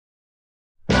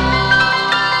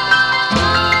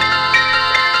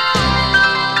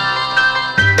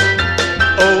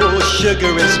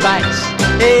sugar and spice,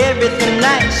 everything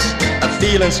nice, I'm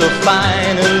feeling so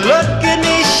fine. And look at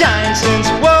me shine since,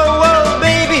 whoa, whoa,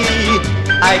 baby,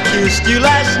 I kissed you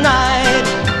last night.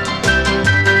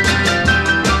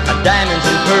 Diamonds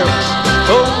and pearls,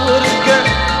 oh little girl,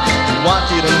 I want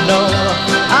you to know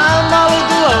I'm all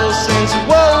aglow since,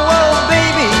 whoa, whoa,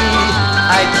 baby,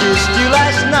 I kissed you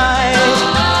last night.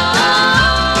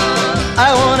 I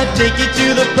wanna take you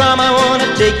to the prom, I wanna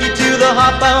take you to the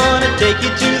hop, I wanna take you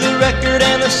to the record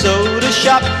and the soda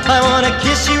shop. I wanna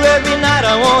kiss you every night,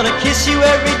 I wanna kiss you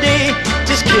every day.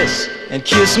 Just kiss and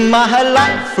kiss my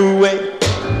life away.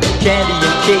 Candy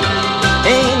and cake,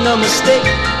 ain't no mistake,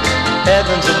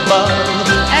 heaven's above,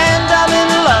 and I'm in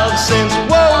love since,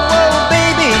 whoa, whoa,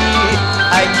 baby,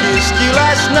 I kissed you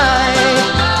last night.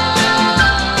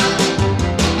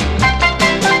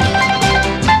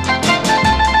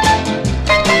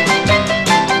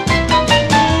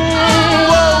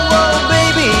 Whoa, whoa,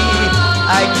 baby,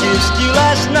 I kissed you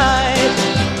last night.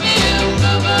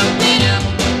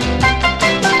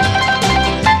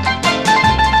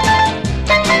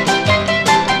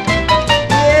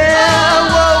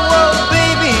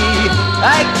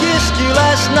 I kissed you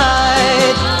last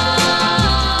night.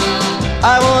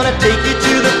 I wanna take you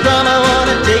to the prom, I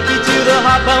wanna take you to the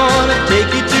hop, I wanna take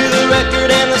you to the record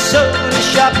and the soda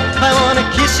shop. I wanna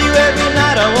kiss you every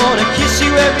night, I wanna kiss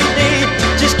you every day.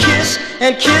 Just kiss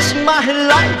and kiss my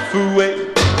life away.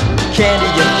 Candy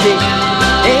and cake,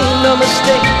 ain't no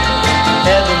mistake,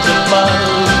 heaven's above,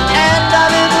 and